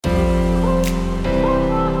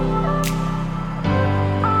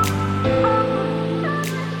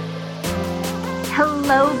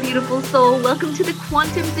beautiful soul. Welcome to the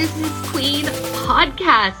Quantum Business Queen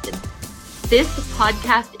podcast. This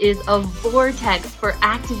podcast is a vortex for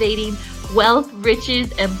activating wealth,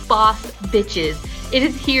 riches, and boss bitches. It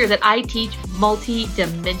is here that I teach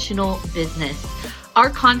multi-dimensional business. Our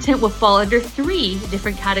content will fall under 3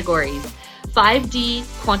 different categories: 5D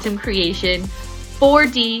quantum creation,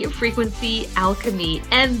 4D frequency alchemy,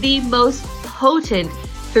 and the most potent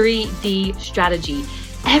 3D strategy.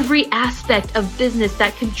 Every aspect of business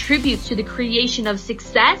that contributes to the creation of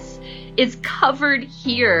success is covered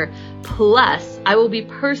here. Plus, I will be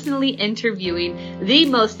personally interviewing the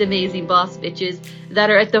most amazing boss bitches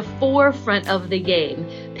that are at the forefront of the game,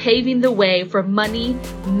 paving the way for money,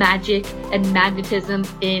 magic, and magnetism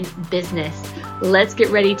in business. Let's get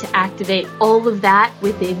ready to activate all of that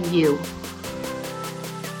within you.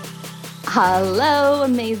 Hello,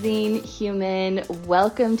 amazing human.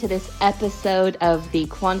 Welcome to this episode of the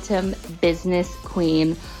Quantum Business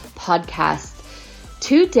Queen podcast.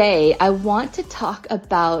 Today, I want to talk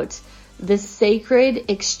about the sacred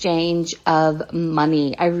exchange of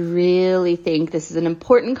money. I really think this is an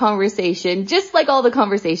important conversation, just like all the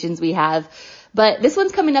conversations we have. But this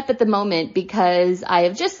one's coming up at the moment because I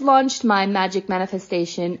have just launched my magic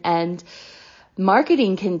manifestation and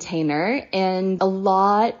marketing container, and a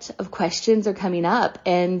lot of questions are coming up,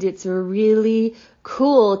 and it's really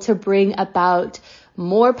cool to bring about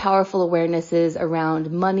more powerful awarenesses around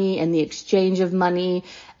money and the exchange of money,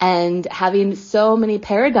 and having so many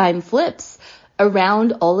paradigm flips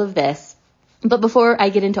around all of this. But before I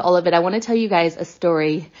get into all of it, I want to tell you guys a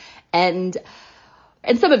story, and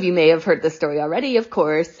some of you may have heard this story already, of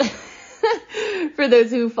course. For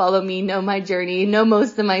those who follow me, know my journey, know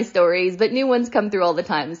most of my stories, but new ones come through all the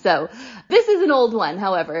time. So this is an old one,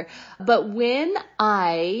 however. But when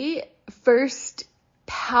I first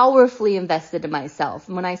powerfully invested in myself,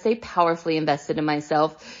 and when I say powerfully invested in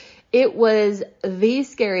myself, it was the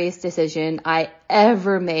scariest decision I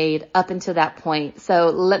ever made up until that point. So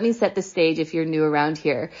let me set the stage if you're new around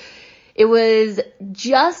here. It was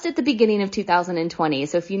just at the beginning of 2020.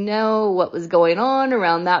 So if you know what was going on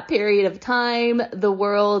around that period of time, the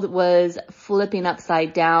world was flipping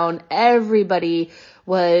upside down. Everybody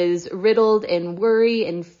was riddled in worry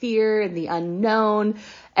and fear and the unknown.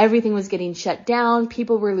 Everything was getting shut down.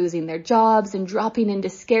 People were losing their jobs and dropping into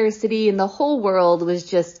scarcity. And the whole world was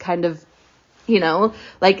just kind of,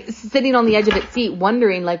 like sitting on the edge of its seat,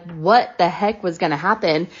 wondering like what the heck was going to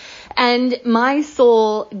happen. And my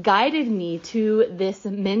soul guided me to this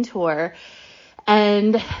mentor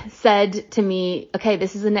and said to me, okay,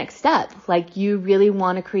 this is the next step. Like, you really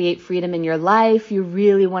want to create freedom in your life. You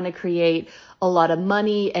really want to create a lot of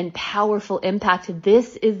money and powerful impact.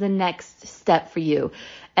 This is the next step for you.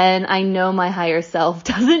 And I know my higher self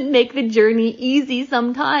doesn't make the journey easy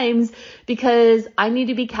sometimes, because I need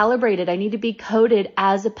to be calibrated. I need to be coded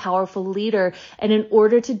as a powerful leader. And in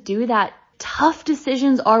order to do that, tough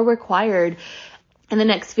decisions are required. In the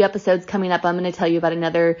next few episodes coming up, I'm going to tell you about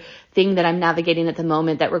another thing that I'm navigating at the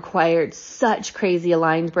moment that required such crazy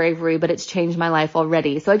aligned bravery, but it's changed my life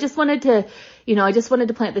already. So I just wanted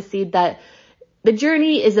to plant the seed that the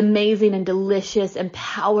journey is amazing and delicious and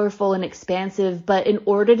powerful and expansive, but in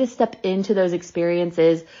order to step into those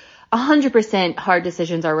experiences, 100% hard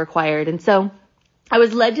decisions are required. And so I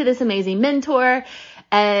was led to this amazing mentor,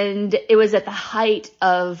 and it was at the height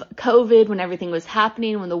of COVID, when everything was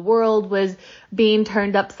happening, when the world was being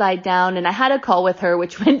turned upside down. And I had a call with her,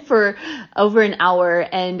 which went for over an hour.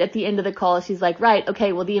 And at the end of the call, she's like, right,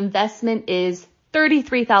 okay, well, the investment is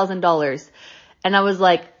 $33,000. And I was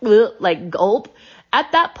like gulp.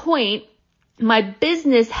 At that point, my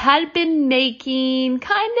business had been making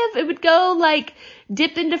it would go like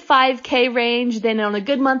dip into 5K range. Then on a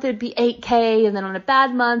good month, it would be 8K. And then on a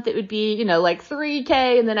bad month, it would be, like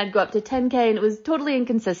 3K. And then I'd go up to 10K, and it was totally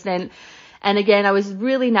inconsistent. And again, I was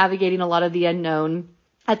really navigating a lot of the unknown.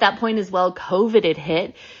 At that point as well, COVID had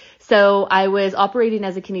hit. So I was operating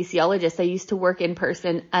as a kinesiologist. I used to work in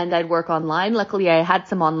person and I'd work online. Luckily, I had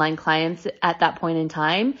some online clients at that point in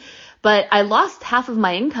time, but I lost half of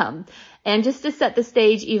my income. And just to set the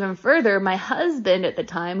stage even further, my husband at the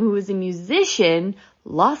time, who was a musician,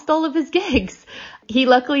 lost all of his gigs. He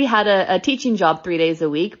luckily had a teaching job 3 days a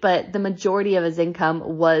week, but the majority of his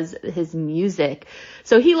income was his music.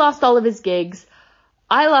 So he lost all of his gigs.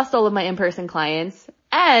 I lost all of my in-person clients,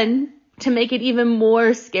 and to make it even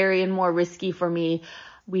more scary and more risky for me,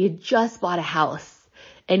 we had just bought a house.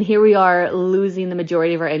 And here we are losing the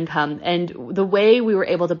majority of our income. And the way we were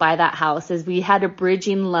able to buy that house is we had a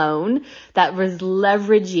bridging loan that was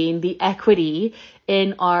leveraging the equity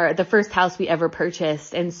in the first house we ever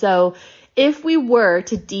purchased. And so If we were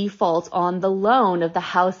to default on the loan of the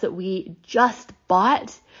house that we just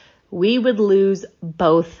bought, we would lose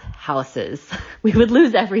both houses. We would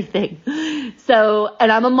lose everything. So, and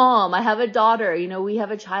I'm a mom, I have a daughter, we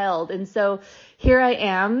have a child. And so here I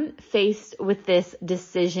am faced with this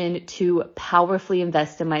decision to powerfully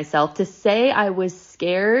invest in myself. To say I was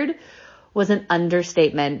scared was an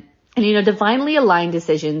understatement. And divinely aligned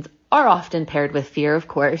decisions are often paired with fear, of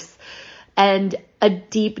course, and a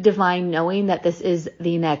deep divine knowing that this is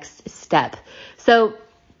the next step. So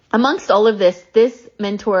amongst all of this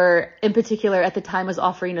mentor in particular at the time was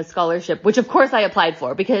offering a scholarship, which of course I applied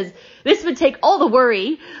for because this would take all the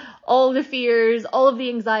worry, all the fears, all of the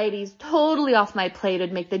anxieties totally off my plate. It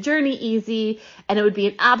would make the journey easy, and it would be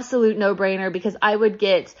an absolute no-brainer because I would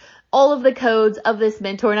get all of the codes of this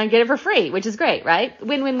mentor and I'd get it for free, which is great, right?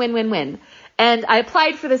 Win, win, win, win, win. And I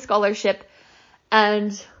applied for the scholarship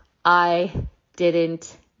and I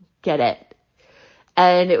didn't get it.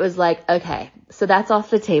 And it was like, okay, so that's off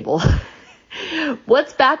the table.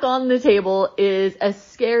 What's back on the table is a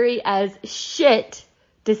scary as shit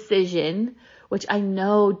decision, which I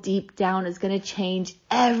know deep down is going to change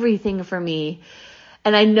everything for me.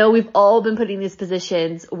 And I know we've all been put in these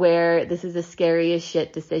positions where this is a scary as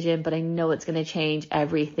shit decision, but I know it's going to change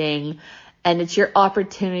everything. And it's your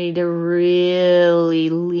opportunity to really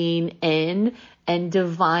lean in and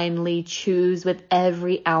divinely choose with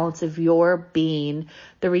every ounce of your being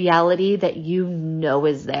the reality that you know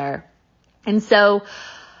is there. And so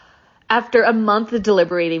after a month of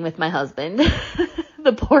deliberating with my husband,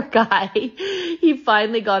 the poor guy, he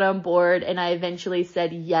finally got on board and I eventually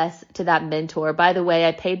said yes to that mentor. By the way,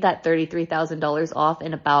 I paid that $33,000 off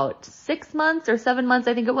in about 6 months or 7 months,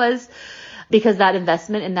 I think it was, because that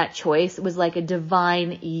investment and that choice was like a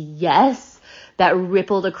divine yes that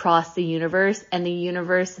rippled across the universe, and the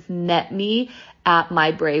universe met me at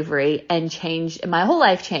my bravery and changed, and my whole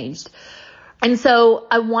life changed. And so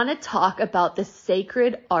I want to talk about the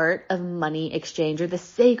sacred art of money exchange, or the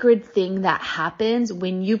sacred thing that happens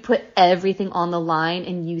when you put everything on the line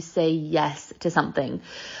and you say yes to something.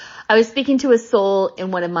 I was speaking to a soul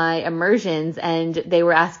in one of my immersions and they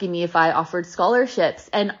were asking me if I offered scholarships,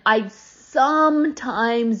 and I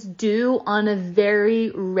sometimes do on a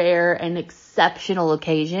very rare and exceptional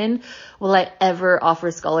occasion will I ever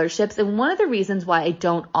offer scholarships. And one of the reasons why I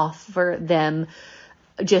don't offer them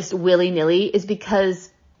just willy-nilly is because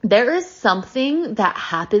there is something that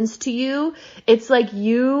happens to you. It's like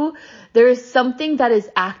there is something that is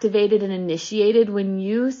activated and initiated when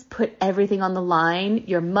you put everything on the line,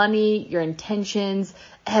 your money, your intentions,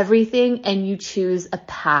 everything, and you choose a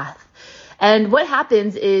path. And what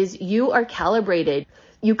happens is you are calibrated.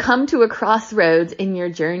 You come to a crossroads in your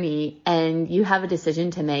journey and you have a decision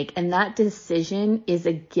to make. And that decision is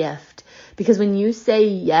a gift. Because when you say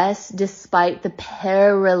yes, despite the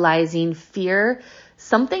paralyzing fear,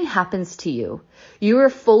 something happens to you. You are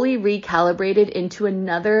fully recalibrated into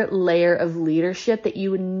another layer of leadership that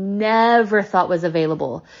you never thought was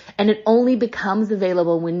available. And it only becomes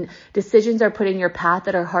available when decisions are put in your path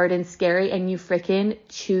that are hard and scary and you freaking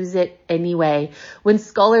choose it anyway. When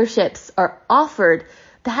scholarships are offered,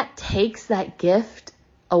 that takes that gift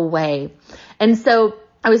away. And so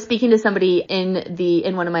I was speaking to somebody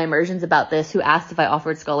in one of my immersions about this who asked if I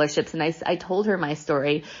offered scholarships, and I told her my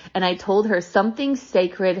story, and I told her something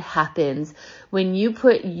sacred happens when you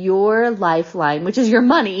put your lifeline, which is your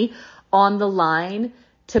money, on the line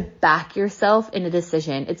to back yourself in a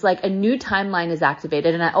decision. It's like a new timeline is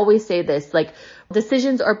activated. And I always say this, like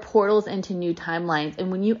decisions are portals into new timelines.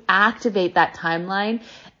 And when you activate that timeline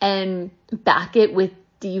and back it with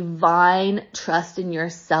divine trust in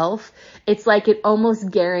yourself, it's like it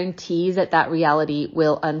almost guarantees that reality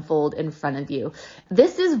will unfold in front of you.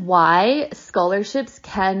 This is why scholarships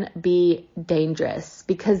can be dangerous,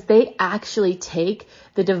 because they actually take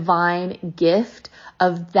the divine gift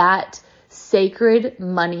of that sacred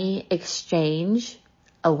money exchange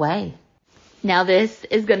away. Now, this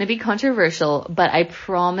is going to be controversial, but I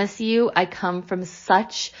promise you, I come from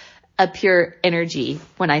such a pure energy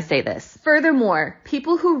when I say this. Furthermore,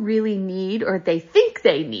 people who really need, or they think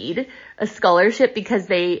they need, a scholarship because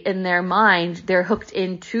in their mind, they're hooked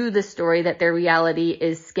into the story that their reality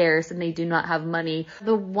is scarce and they do not have money.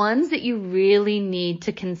 The ones that you really need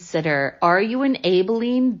to consider, are you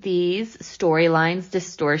enabling these storylines,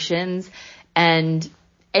 distortions, and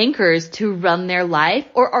anchors to run their life,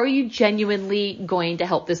 or are you genuinely going to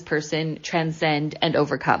help this person transcend and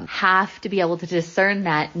overcome? Have to be able to discern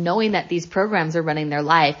that, knowing that these programs are running their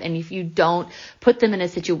life. And if you don't put them in a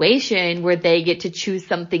situation where they get to choose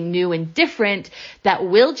something new and different that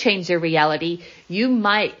will change their reality, you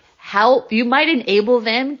might you might enable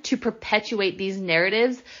them to perpetuate these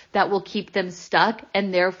narratives that will keep them stuck.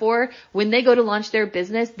 And therefore, when they go to launch their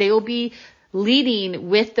business, they will be leading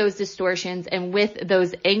with those distortions and with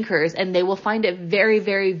those anchors, and they will find it very,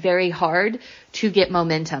 very, very hard to get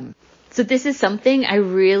momentum. So this is something I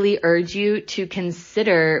really urge you to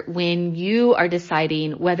consider when you are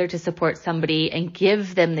deciding whether to support somebody and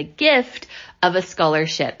give them the gift of a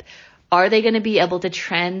scholarship. Are they going to be able to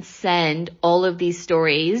transcend all of these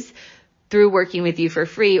stories through working with you for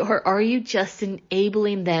free, or are you just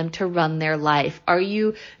enabling them to run their life? Are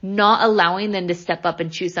you not allowing them to step up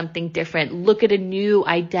and choose something different, look at a new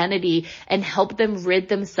identity, and help them rid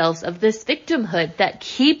themselves of this victimhood that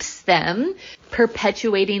keeps them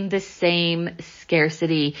perpetuating the same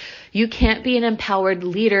scarcity? You can't be an empowered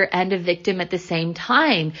leader and a victim at the same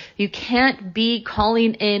time. You can't be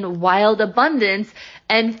calling in wild abundance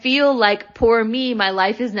and feel like, poor me, my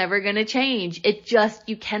life is never going to change.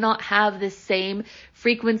 You cannot have the same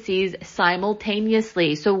frequencies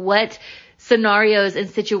simultaneously. So what scenarios and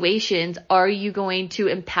situations are you going to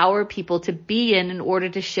empower people to be in order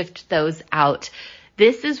to shift those out?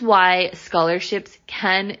 This is why scholarships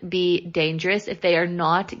can be dangerous if they are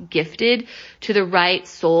not gifted to the right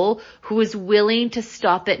soul who is willing to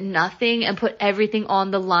stop at nothing and put everything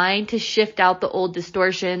on the line to shift out the old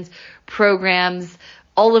distortions, programs,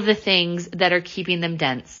 all of the things that are keeping them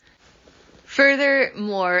dense.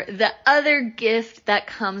 Furthermore, the other gift that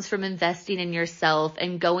comes from investing in yourself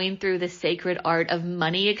and going through the sacred art of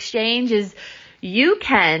money exchange is you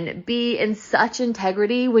can be in such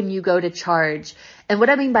integrity when you go to charge. And what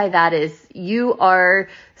I mean by that is you are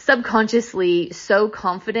subconsciously so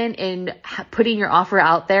confident in putting your offer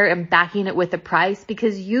out there and backing it with a price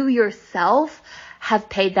because you yourself have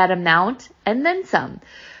paid that amount and then some.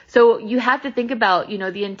 So you have to think about,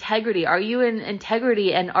 the integrity. Are you in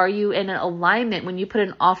integrity and are you in an alignment when you put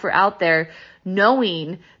an offer out there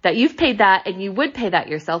knowing that you've paid that and you would pay that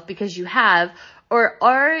yourself because you have? Or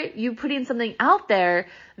are you putting something out there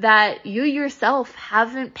that you yourself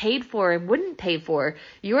haven't paid for and wouldn't pay for?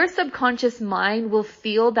 Your subconscious mind will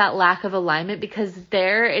feel that lack of alignment because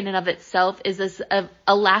there in and of itself is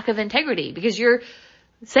a lack of integrity because you're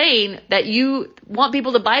saying that you want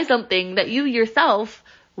people to buy something that you yourself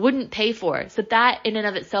wouldn't pay for. So that in and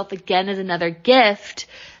of itself, again, is another gift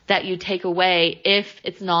that you take away if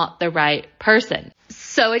it's not the right person.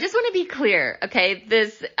 So I just want to be clear, okay?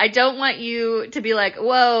 I don't want you to be like,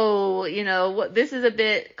 whoa, this is a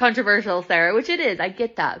bit controversial, Sarah, which it is. I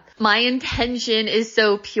get that. My intention is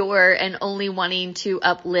so pure and only wanting to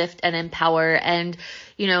uplift and empower. And,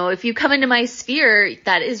 if you come into my sphere,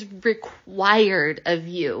 that is required of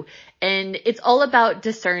you. And it's all about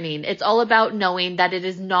discerning. It's all about knowing that it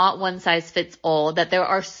is not one size fits all, that there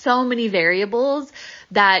are so many variables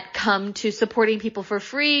that come to supporting people for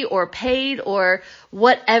free or paid or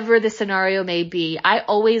whatever the scenario may be. I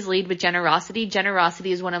always lead with generosity.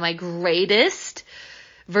 Generosity is one of my greatest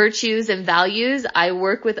virtues and values. I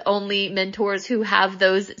work with only mentors who have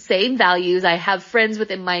those same values. I have friends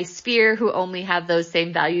within my sphere who only have those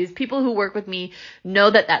same values. People who work with me know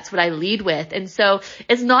that that's what I lead with. And so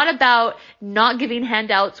it's not about not giving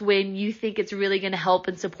handouts when you think it's really going to help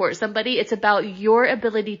and support somebody. It's about your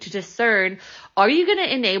ability to discern, are you going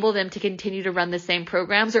to enable them to continue to run the same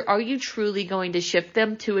programs, or are you truly going to shift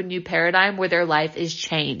them to a new paradigm where their life is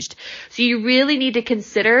changed? So you really need to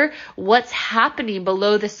consider what's happening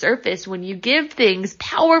below the surface when you give things,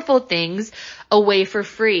 powerful things, away for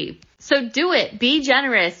free. So do it. Be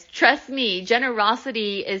generous. Trust me,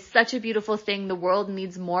 generosity is such a beautiful thing the world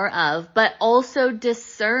needs more of, but also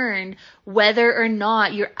discern whether or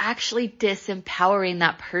not you're actually disempowering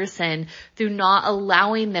that person through not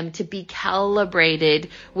allowing them to be calibrated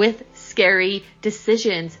with scary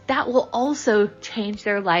decisions that will also change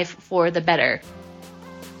their life for the better.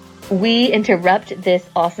 We interrupt this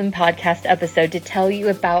awesome podcast episode to tell you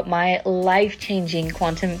about my life-changing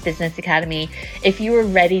Quantum Business Academy. If you are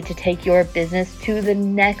ready to take your business to the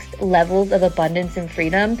next levels of abundance and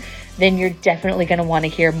freedom, then you're definitely going to want to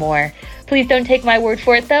hear more. Please don't take my word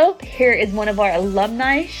for it though. Here is one of our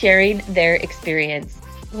alumni sharing their experience.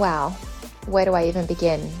 Wow. Where do I even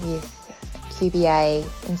begin with QBA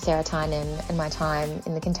and serotonin and my time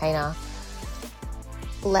in the container?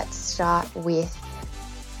 Let's start with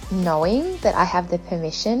knowing that I have the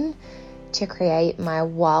permission to create my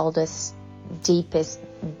wildest, deepest,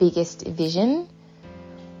 biggest vision.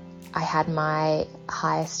 I had my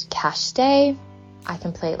highest cash day. I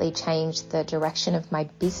completely changed the direction of my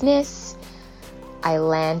business. I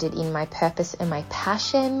landed in my purpose and my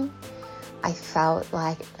passion. I felt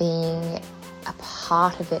like being a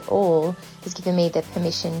part of it all has given me the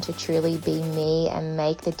permission to truly be me and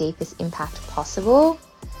make the deepest impact possible.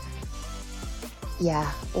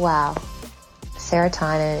 Yeah, wow.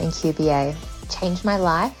 Serotonin and QBA changed my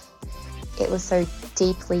life. It was so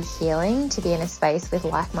deeply healing to be in a space with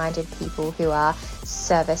like-minded people who are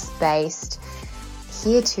service-based,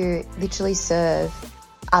 here to literally serve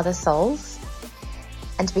other souls,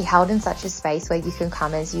 and to be held in such a space where you can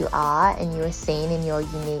come as you are and you are seen in your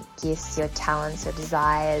unique gifts, your talents, your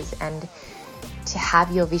desires, and to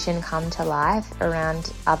have your vision come to life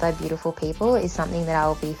around other beautiful people is something that I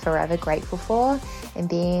will be forever grateful for. And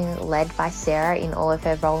being led by Sarah in all of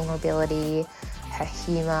her vulnerability, her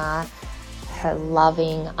humor, her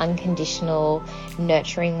loving, unconditional,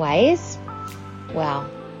 nurturing ways. Wow.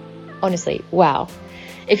 Honestly, wow.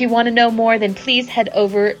 If you want to know more, then please head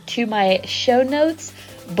over to my show notes,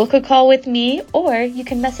 book a call with me, or you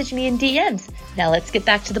can message me in DMs. Now let's get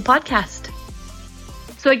back to the podcast.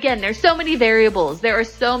 So again, there's so many variables. There are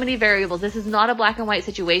so many variables. This is not a black and white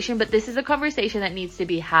situation, but this is a conversation that needs to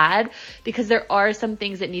be had because there are some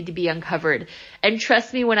things that need to be uncovered. And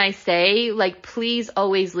trust me when I say, like, please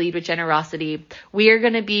always lead with generosity. We are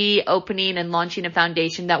going to be opening and launching a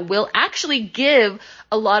foundation that will actually give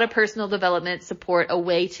a lot of personal development support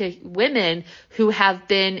away to women who have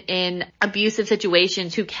been in abusive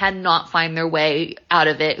situations, who cannot find their way out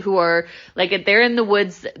of it, who are like, if they're in the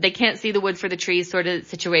woods, they can't see the wood for the trees sort of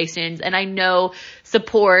situations. And I know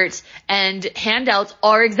support and handouts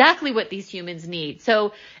are exactly what these humans need.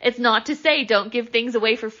 So it's not to say don't give things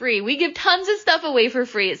away for free. We give tons of stuff away for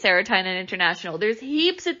free at Serotonin International. There's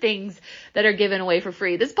heaps of things that are given away for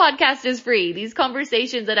free. This podcast is free. These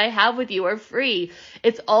conversations that I have with you are free.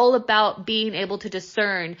 It's all about being able to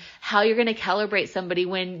discern how you're going to calibrate somebody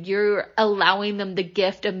when you're allowing them the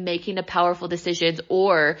gift of making a powerful decision,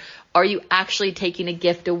 or are you actually taking a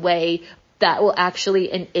gift away that will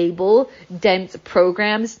actually enable dense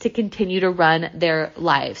programs to continue to run their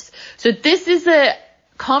lives. So this is a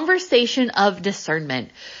conversation of discernment,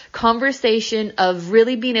 conversation of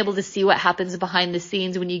really being able to see what happens behind the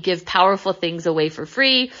scenes when you give powerful things away for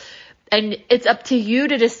free. And it's up to you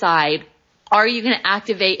to decide, are you going to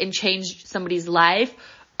activate and change somebody's life?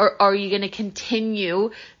 Or are you going to continue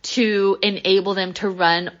to enable them to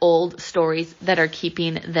run old stories that are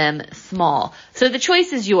keeping them small? So the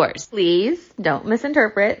choice is yours. Please don't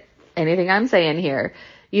misinterpret anything I'm saying here.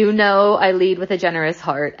 You know, I lead with a generous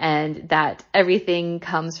heart and that everything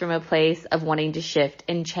comes from a place of wanting to shift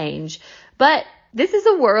and change. But this is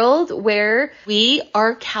a world where we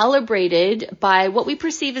are calibrated by what we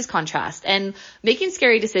perceive as contrast, and making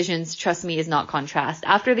scary decisions, trust me, is not contrast.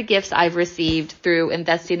 After the gifts I've received through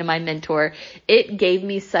investing in my mentor, it gave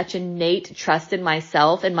me such innate trust in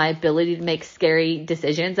myself and my ability to make scary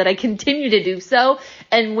decisions that I continue to do so.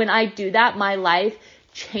 And when I do that, my life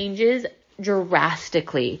changes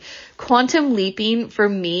drastically. Quantum leaping for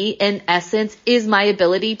me, in essence, is my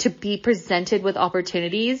ability to be presented with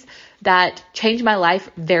opportunities that change my life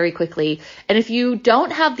very quickly. And if you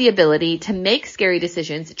don't have the ability to make scary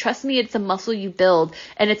decisions, trust me, it's a muscle you build,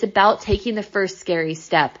 and it's about taking the first scary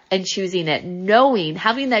step and choosing it, knowing,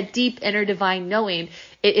 having that deep inner divine knowing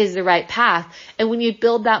it is the right path. And when you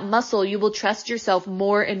build that muscle, you will trust yourself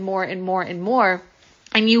more and more and more and more.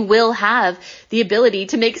 And you will have the ability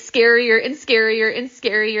to make scarier and scarier and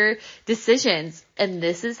scarier decisions. And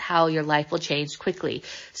this is how your life will change quickly.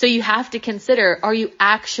 So you have to consider, are you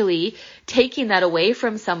actually taking that away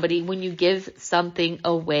from somebody when you give something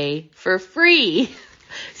away for free?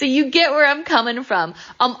 So you get where I'm coming from.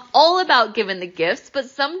 I'm all about giving the gifts, but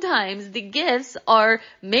sometimes the gifts are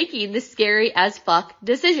making the scary as fuck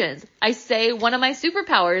decisions. I say one of my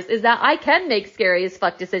superpowers is that I can make scary as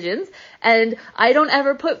fuck decisions, and I don't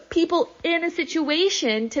ever put people in a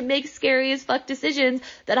situation to make scary as fuck decisions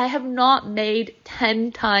that I have not made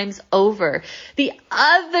 10 times over. The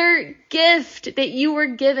other gift that you were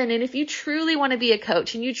given, and if you truly want to be a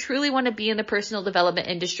coach and you truly want to be in the personal development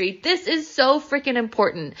industry, this is so freaking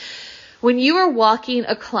important. When you are walking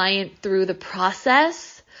a client through the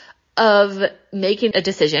process of making a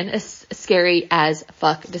decision, a scary as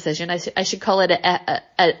fuck decision, I should call it a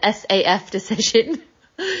SAF decision.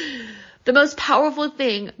 The most powerful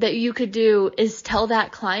thing that you could do is tell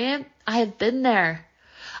that client, I have been there.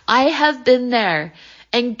 I have been there.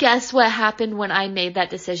 And guess what happened when I made that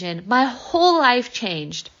decision? My whole life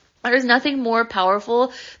changed. There's nothing more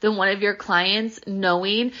powerful than one of your clients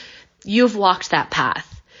knowing you've walked that path.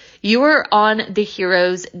 You are on the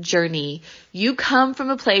hero's journey. You come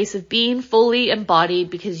from a place of being fully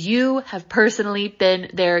embodied because you have personally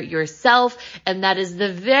been there yourself. And that is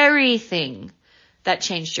the very thing that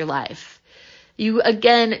changed your life. You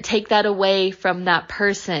again take that away from that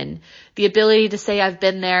person. The ability to say, I've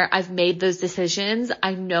been there, I've made those decisions.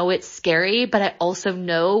 I know it's scary, but I also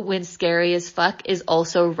know when scary as fuck is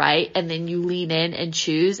also right. And then you lean in and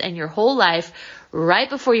choose, and your whole life right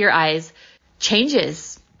before your eyes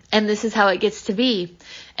changes. And this is how it gets to be.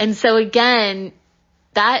 And so again,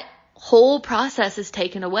 that whole process is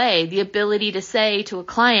taken away. The ability to say to a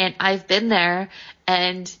client, I've been there,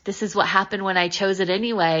 and this is what happened when I chose it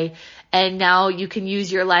anyway. And now you can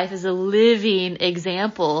use your life as a living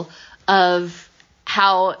example of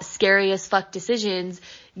how scary as fuck decisions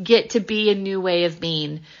get to be a new way of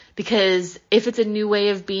being. Because if it's a new way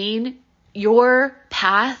of being, your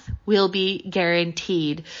path will be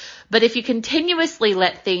guaranteed. But if you continuously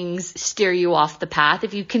let things steer you off the path,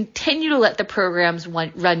 if you continue to let the programs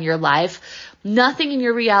run your life, nothing in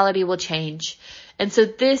your reality will change. And so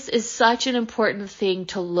this is such an important thing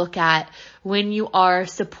to look at when you are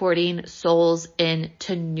supporting souls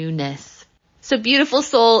into newness. So beautiful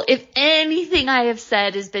soul, if anything I have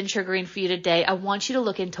said has been triggering for you today, I want you to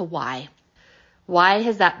look into why. Why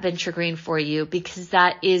has that been triggering for you? Because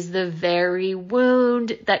that is the very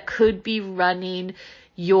wound that could be running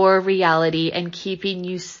your reality and keeping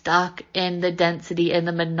you stuck in the density and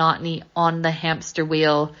the monotony on the hamster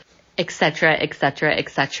wheel, etc., etc.,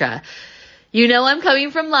 etc. You know I'm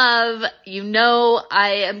coming from love. You know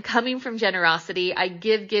I am coming from generosity. I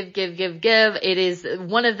give. It is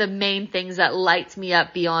one of the main things that lights me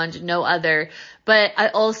up beyond no other. But I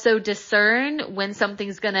also discern when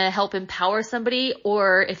something's going to help empower somebody,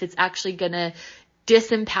 or if it's actually going to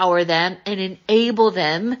disempower them and enable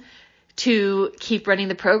them to keep running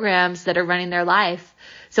the programs that are running their life.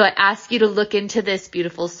 So I ask you to look into this,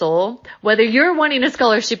 beautiful soul, whether you're wanting a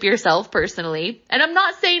scholarship yourself personally. And I'm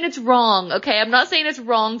not saying it's wrong, okay? I'm not saying it's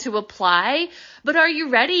wrong to apply, but are you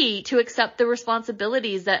ready to accept the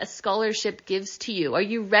responsibilities that a scholarship gives to you? Are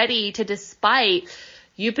you ready to, despite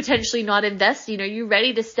you potentially not investing, are you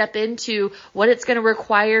ready to step into what it's going to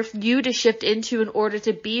require you to shift into in order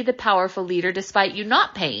to be the powerful leader despite you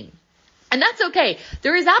not paying? And that's okay.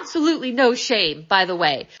 There is absolutely no shame, by the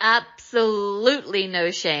way. Absolutely no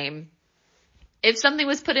shame. If something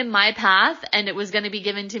was put in my path and it was going to be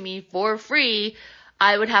given to me for free,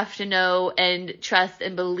 I would have to know and trust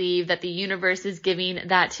and believe that the universe is giving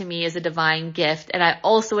that to me as a divine gift. And I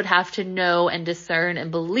also would have to know and discern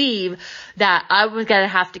and believe that I was going to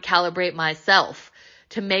have to calibrate myself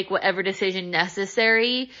to make whatever decision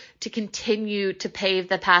necessary to continue to pave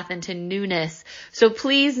the path into newness. So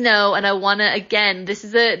please know, and I want to, again, this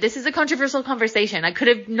is a controversial conversation. I could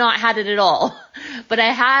have not had it at all, but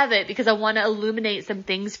I have it because I want to illuminate some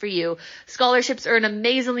things for you. Scholarships are an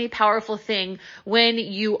amazingly powerful thing when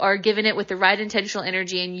you are given it with the right intentional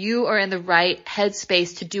energy and you are in the right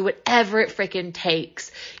headspace to do whatever it freaking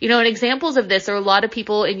takes. You know, and examples of this are a lot of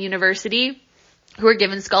people in university who are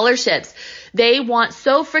given scholarships. They want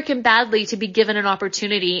so freaking badly to be given an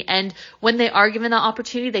opportunity. And when they are given that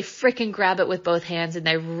opportunity, they freaking grab it with both hands and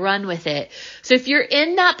they run with it. So if you're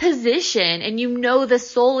in that position and you know the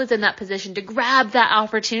soul is in that position to grab that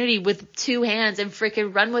opportunity with two hands and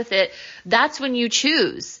freaking run with it, that's when you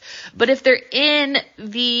choose. But if they're in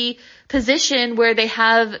the position where they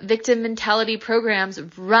have victim mentality programs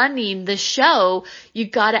running the show, you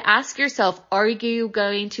got to ask yourself, are you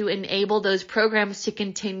going to enable those programs to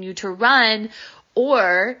continue to run?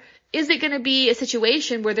 Or is it going to be a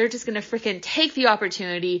situation where they're just going to freaking take the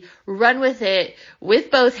opportunity, run with it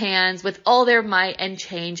with both hands, with all their might, and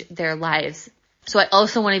change their lives? So I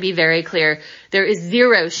also want to be very clear. There is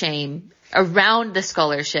zero shame around the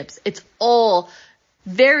scholarships. It's all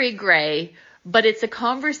very gray. But it's a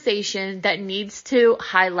conversation that needs to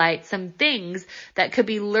highlight some things that could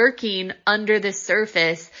be lurking under the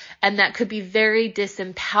surface and that could be very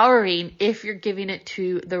disempowering if you're giving it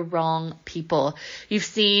to the wrong people. You've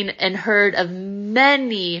seen and heard of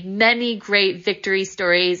many, many great victory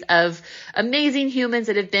stories of amazing humans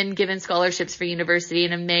that have been given scholarships for university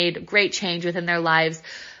and have made great change within their lives.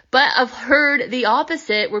 But I've heard the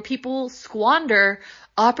opposite, where people squander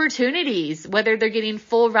opportunities, whether they're getting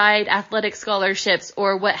full ride athletic scholarships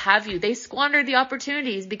or what have you. They squander the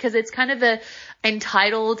opportunities because it's kind of a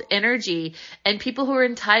entitled energy, and people who are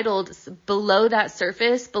entitled below that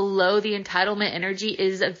surface, below the entitlement energy,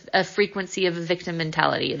 is a frequency of a victim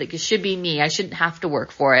mentality. Like, it should be me. I shouldn't have to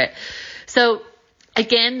work for it. So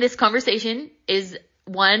again, this conversation is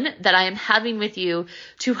one that I am having with you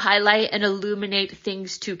to highlight and illuminate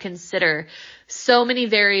things to consider. So many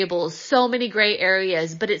variables, so many gray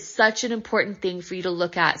areas, but it's such an important thing for you to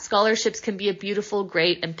look at. Scholarships can be a beautiful,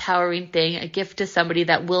 great, empowering thing, a gift to somebody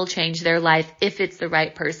that will change their life if it's the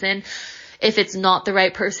right person. If it's not the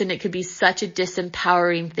right person, it could be such a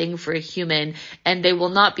disempowering thing for a human, and they will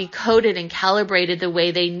not be coded and calibrated the way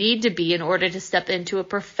they need to be in order to step into a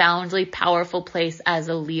profoundly powerful place as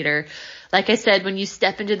a leader. Like I said, when you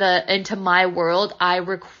step into my world, I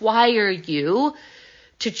require you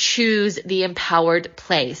to choose the empowered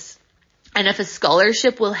place. And if a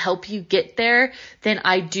scholarship will help you get there, then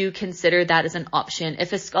I do consider that as an option.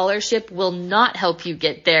 If a scholarship will not help you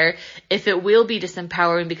get there, if it will be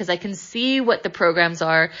disempowering because I can see what the programs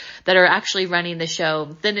are that are actually running the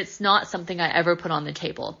show, then it's not something I ever put on the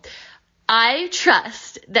table. I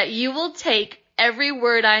trust that you will take every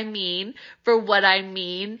word I mean for what I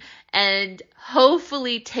mean, and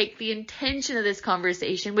hopefully take the intention of this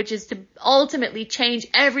conversation, which is to ultimately change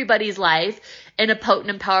everybody's life in a potent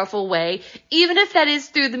and powerful way, even if that is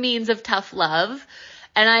through the means of tough love.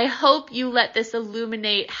 And I hope you let this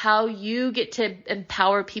illuminate how you get to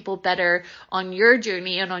empower people better on your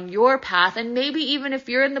journey and on your path. And maybe even if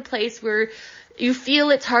you're in the place where you feel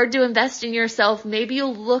it's hard to invest in yourself, maybe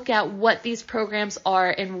you'll look at what these programs are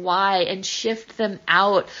and why and shift them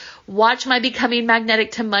out. Watch my Becoming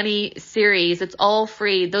Magnetic to Money series. It's all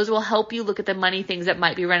free. Those will help you look at the money things that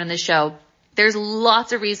might be running the show. There's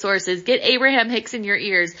lots of resources. Get Abraham Hicks in your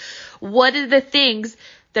ears. What are the things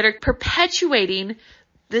that are perpetuating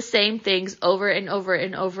the same things over and over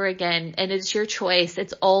and over again? And it's your choice.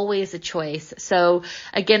 It's always a choice. So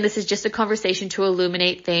again, this is just a conversation to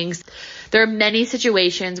illuminate things. There are many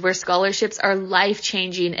situations where scholarships are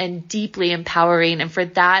life-changing and deeply empowering. And for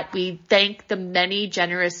that, we thank the many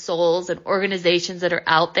generous souls and organizations that are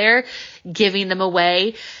out there giving them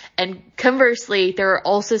away. And conversely, there are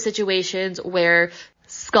also situations where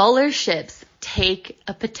scholarships take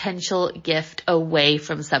a potential gift away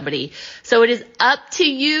from somebody. So it is up to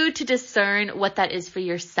you to discern what that is for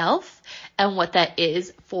yourself and what that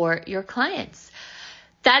is for your clients.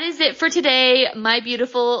 That is it for today, my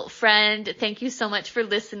beautiful friend. Thank you so much for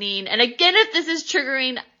listening. And again, if this is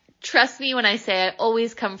triggering, trust me when I say I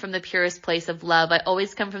always come from the purest place of love. I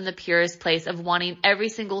always come from the purest place of wanting every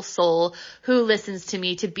single soul who listens to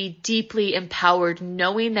me to be deeply empowered,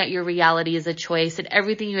 knowing that your reality is a choice and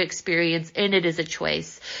everything you experience in it is a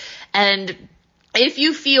choice. And if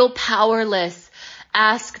you feel powerless,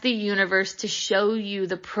 ask the universe to show you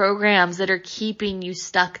the programs that are keeping you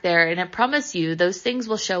stuck there. And I promise you, those things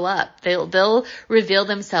will show up. They'll reveal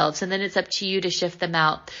themselves, and then it's up to you to shift them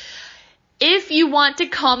out. If you want to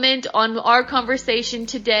comment on our conversation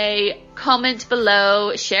today, comment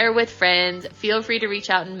below, share with friends, feel free to reach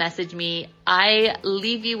out and message me. I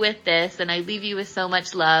leave you with this, and I leave you with so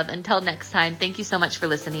much love. Until next time, thank you so much for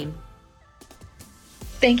listening.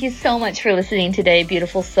 Thank you so much for listening today,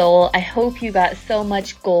 beautiful soul. I hope you got so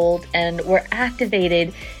much gold and were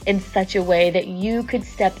activated in such a way that you could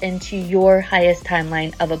step into your highest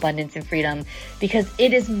timeline of abundance and freedom, because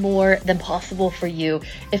it is more than possible for you.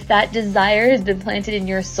 If that desire has been planted in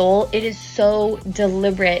your soul, it is so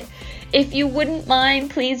deliberate. If you wouldn't mind,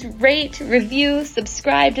 please rate, review,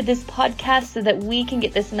 subscribe to this podcast so that we can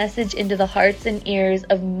get this message into the hearts and ears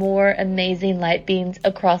of more amazing light beings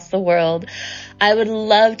across the world. I would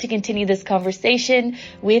love to continue this conversation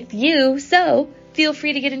with you, so feel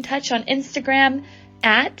free to get in touch on Instagram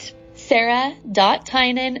at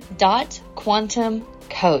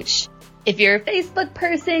sarah.tynan.quantumcoach. If you're a Facebook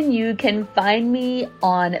person, you can find me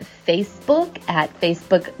on Facebook at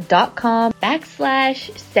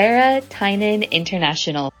facebook.com/Sarah Tynan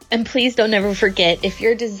International. And please don't ever forget, if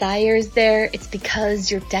your desire is there, it's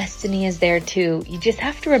because your destiny is there too. You just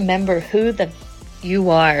have to remember who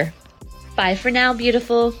you are. Bye for now,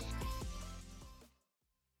 beautiful.